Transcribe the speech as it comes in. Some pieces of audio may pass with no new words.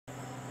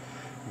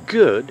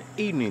Good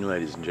evening,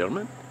 ladies and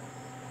gentlemen.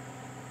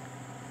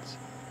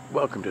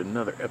 Welcome to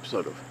another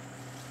episode of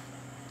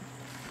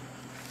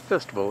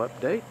Festival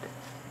Update.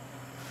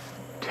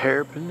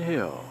 Terrapin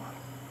Hill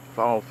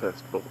Fall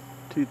Festival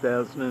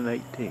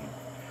 2018.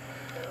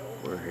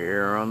 We're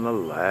here on the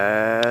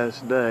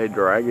last day,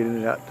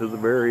 dragging it out to the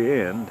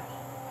very end.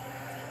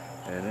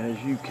 And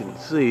as you can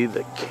see,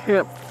 the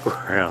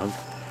campground,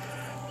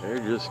 there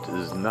just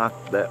is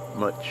not that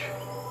much.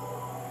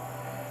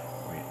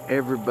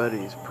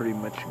 Everybody's pretty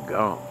much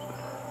gone,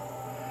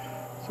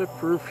 except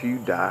for a few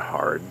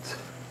diehards.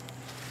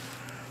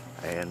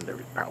 And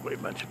there's probably a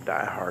bunch of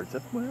diehards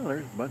up. Well,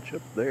 there's a bunch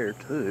up there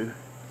too.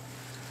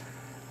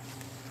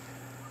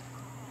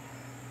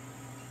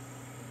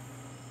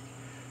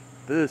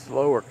 This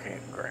lower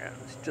campground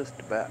is just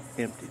about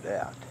emptied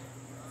out.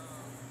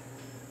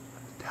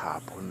 The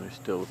top one, there's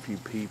still a few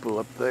people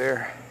up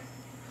there.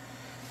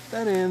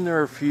 That end, there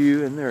are a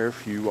few, and there are a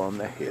few on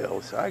the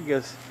hill. So I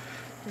guess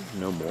there's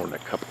no more than a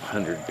couple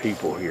hundred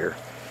people here.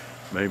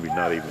 Maybe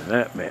not even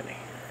that many.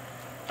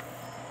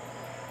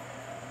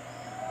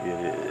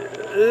 It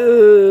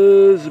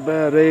is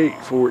about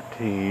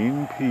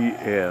 8:14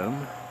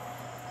 p.m.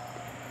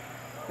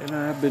 and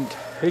I've been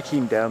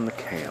taking down the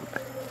camp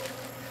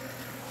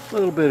a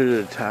little bit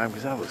at a time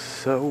because I was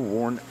so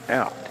worn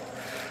out.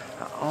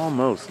 I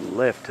almost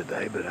left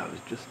today, but I was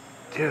just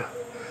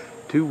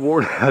too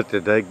worn out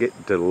today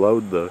getting to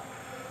load the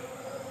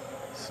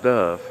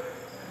stuff.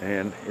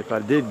 And if I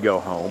did go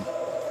home,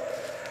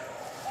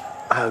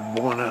 I'd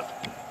want to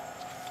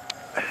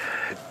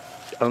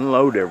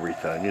unload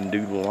everything and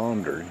do the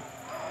laundry.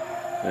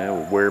 That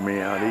would wear me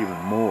out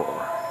even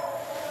more.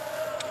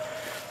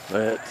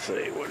 Let's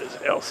see what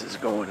else is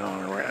going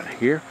on around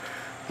here.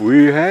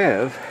 We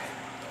have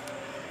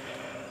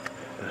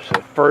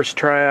the first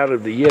tryout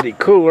of the Yeti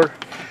cooler,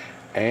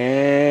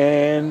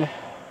 and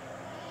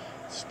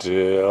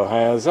still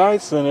has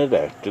ice in it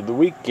after the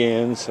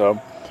weekend, so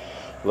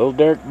little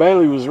Derek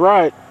Bailey was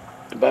right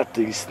about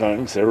these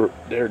things.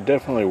 They're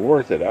definitely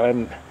worth it.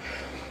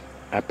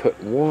 I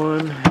put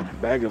one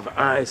bag of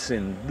ice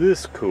in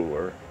this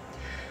cooler,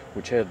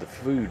 which had the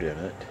food in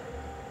it,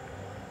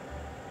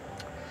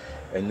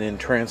 and then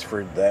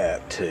transferred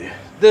that to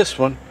this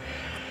one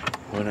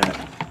when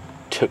I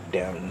took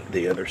down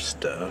the other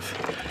stuff.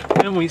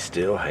 And we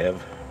still have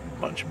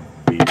a bunch of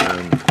beer,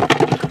 and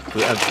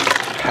I've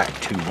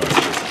packed too much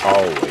as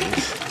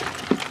always.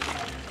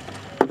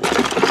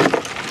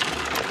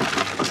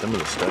 Some of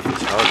the stuff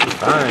is hard to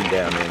find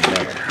down in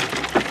there.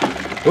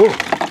 Oh,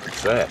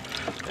 what's that?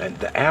 And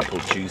the apple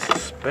juice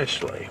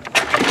especially.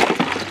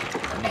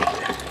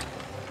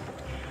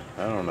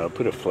 I don't know,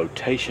 put a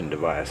flotation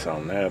device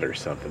on that or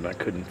something. I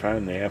couldn't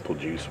find the apple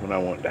juice when I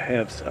wanted to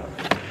have some.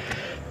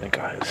 I think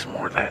I'll have some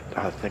more of that.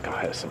 I think I'll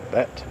have some of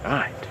that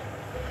tonight.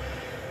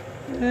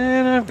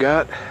 And I've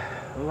got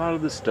a lot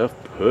of the stuff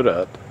put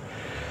up.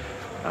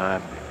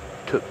 I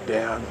took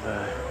down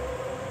the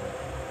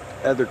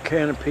other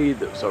canopy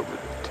that was over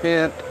the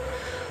tent.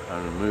 I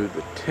removed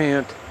the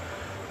tent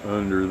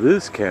under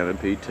this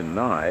canopy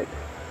tonight,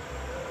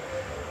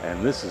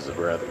 and this is a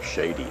rather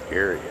shady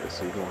area,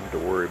 so you don't have to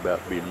worry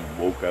about being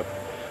woken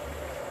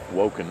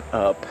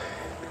up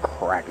at the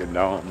crack of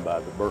dawn by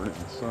the burning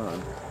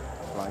sun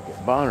like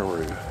at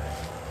Bonnaroo.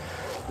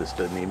 This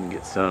doesn't even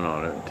get sun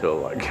on it until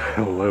like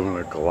 11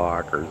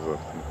 o'clock or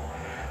something.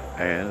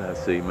 And I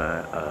see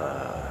my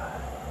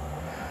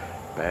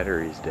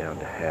battery's down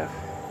to half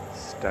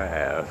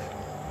staff.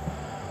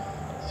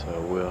 So I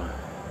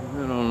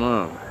don't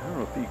know. I don't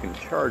know if you can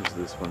charge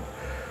this one.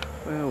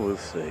 Well, we'll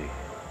see.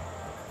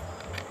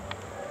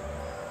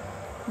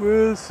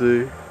 We'll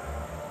see.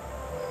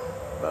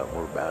 But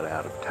we're about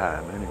out of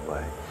time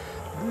anyway.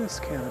 This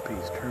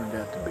canopy's turned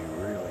out to be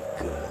really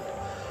good.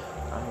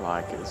 I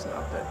like it. It's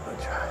not that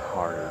much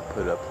harder to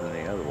put up than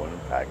the other one. In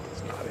fact,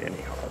 it's not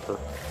any harder.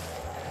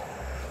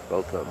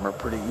 Both of them are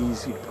pretty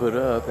easy to put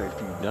up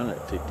after you've done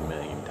it 50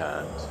 million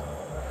times.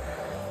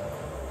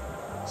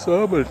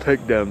 So I'm going to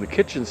take down the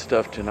kitchen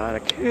stuff tonight. I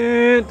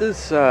can't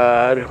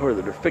decide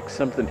whether to fix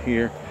something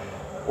here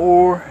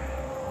or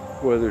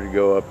whether to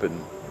go up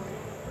and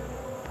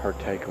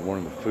partake of one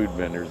of the food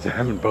vendors. I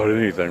haven't bought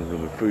anything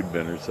from the food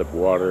vendor except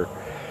water,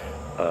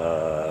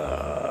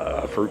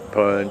 a fruit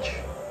punch,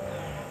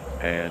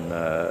 and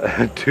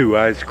 2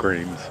 ice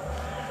creams.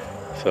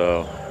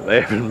 So they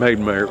haven't made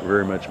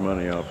very much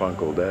money off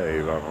Uncle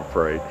Dave, I'm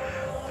afraid.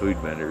 Food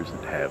vendors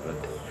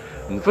haven't.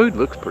 And the food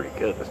looks pretty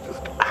good. It's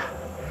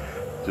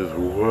just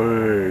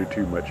way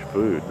too much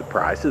food. The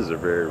prices are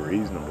very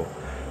reasonable.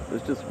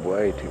 There's just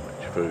way too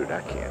much food.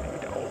 I can't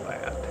eat all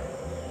that.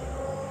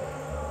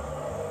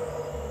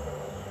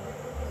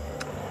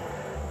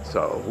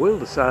 So we'll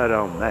decide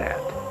on that,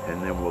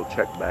 and then we'll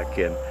check back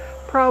in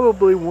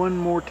probably one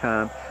more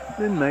time,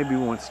 then maybe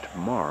once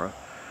tomorrow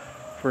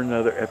for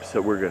another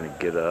episode. We're going to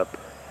get up,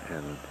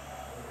 and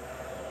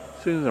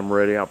as soon as I'm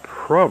ready, I'll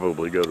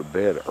probably go to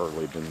bed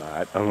early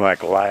tonight,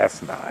 unlike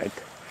last night.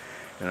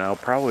 And I'll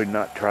probably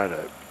not try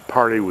to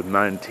party with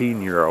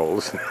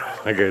 19-year-olds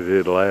like I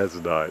did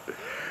last night.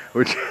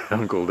 which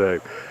Uncle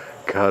Dave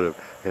kind of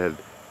had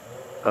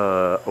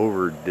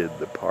overdid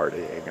the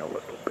partying a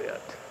little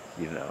bit,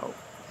 you know.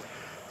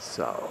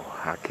 So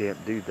I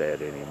can't do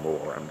that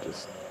anymore. I'm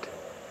just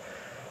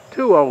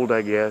too old,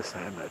 I guess.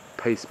 I'm going to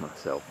pace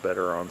myself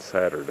better on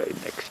Saturday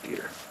next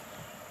year.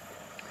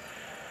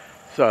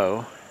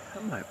 So I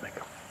might make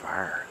a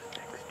fire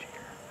next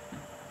year.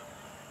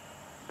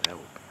 That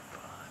would be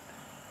fun.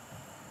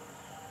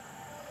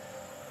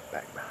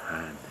 Back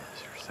behind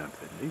this or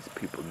something. These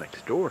people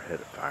next door had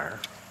a fire.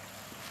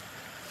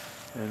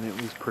 And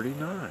it was pretty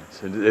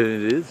nice. And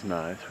it is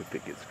nice if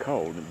it gets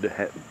cold.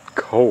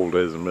 Cold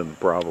hasn't been the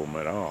problem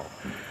at all.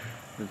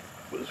 It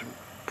was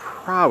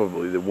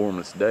probably the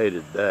warmest day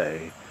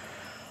today.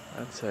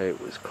 I'd say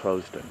it was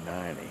close to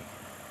 90.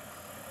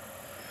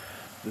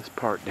 This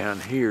part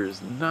down here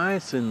is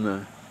nice in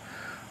the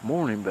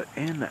morning, but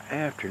in the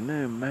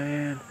afternoon,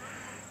 man,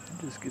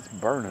 it just gets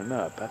burning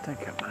up. I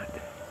think I might.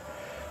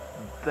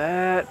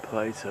 That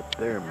place up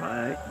there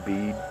might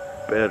be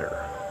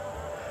better.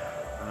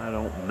 I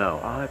don't know.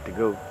 I'll have to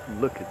go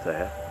look at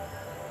that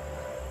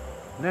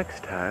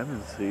next time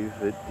and see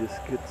if it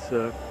just gets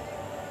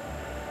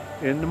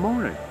in the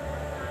morning.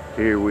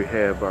 Here we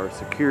have our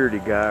security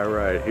guy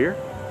right here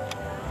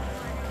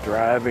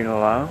driving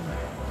along.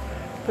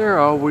 They're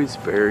always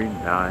very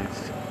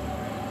nice.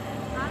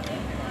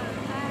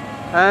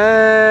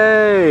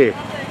 Hey!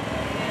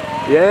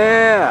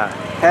 Yeah!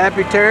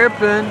 Happy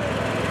Terrapin!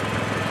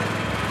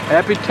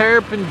 Happy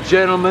Terrapin,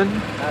 gentlemen!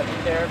 Happy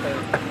Terrapin!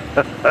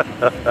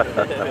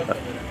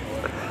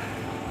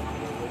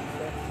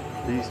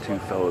 These two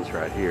fellows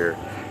right here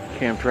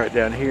camped right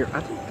down here.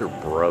 I think they're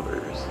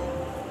brothers.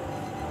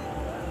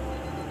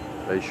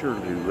 They sure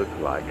do look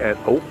like. And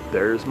oh,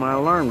 there's my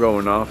alarm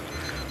going off,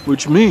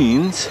 which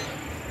means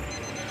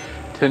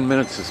 10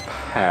 minutes has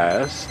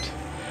passed.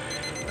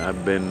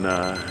 I've been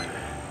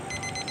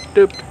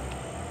duped.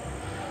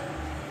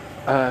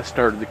 I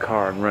started the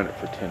car and run it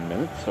for 10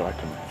 minutes so I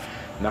can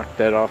knock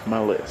that off my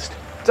list.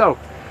 So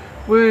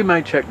we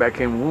may check back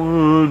in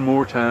one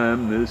more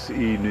time this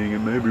evening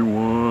and maybe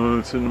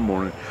once in the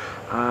morning.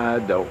 I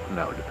don't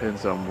know.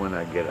 Depends on when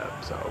I get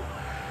up. So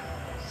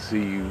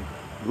see you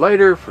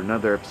later for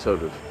another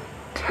episode of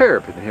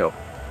Terrapin Hill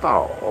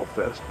Fall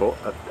Festival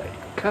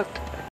Update. Cut.